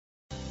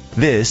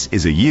This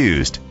is a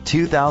used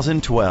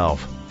 2012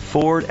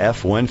 Ford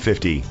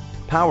F-150,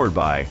 powered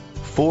by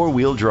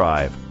four-wheel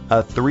drive,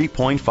 a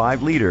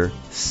 3.5-liter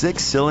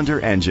six-cylinder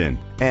engine,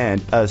 and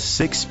a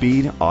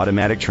six-speed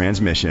automatic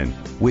transmission.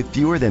 With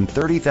fewer than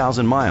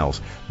 30,000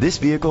 miles, this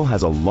vehicle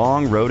has a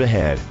long road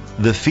ahead.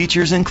 The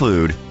features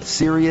include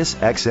Sirius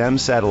XM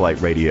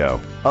satellite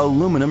radio,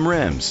 aluminum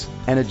rims,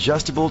 an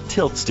adjustable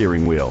tilt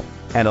steering wheel,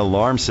 an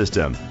alarm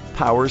system,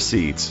 power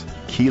seats,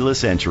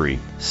 keyless entry,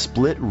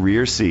 split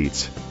rear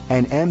seats,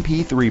 an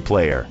MP3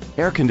 player,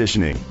 air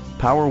conditioning,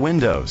 power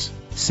windows.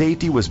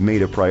 Safety was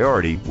made a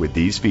priority with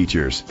these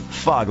features: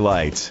 fog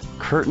lights,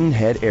 curtain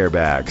head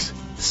airbags,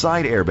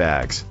 side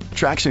airbags,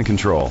 traction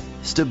control,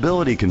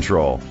 stability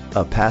control,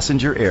 a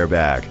passenger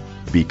airbag.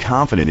 Be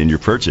confident in your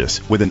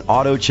purchase with an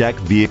AutoCheck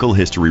Vehicle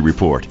History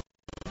Report.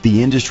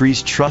 The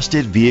industry's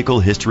trusted vehicle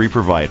history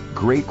provider.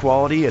 Great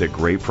quality at a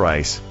great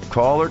price.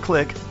 Call or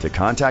click to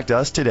contact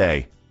us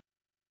today.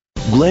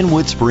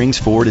 Glenwood Springs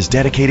Ford is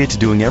dedicated to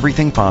doing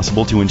everything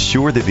possible to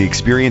ensure that the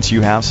experience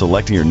you have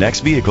selecting your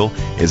next vehicle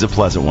is a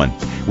pleasant one.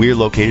 We are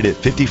located at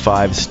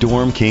 55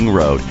 Storm King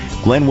Road,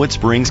 Glenwood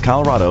Springs,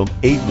 Colorado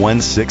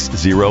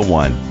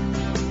 81601.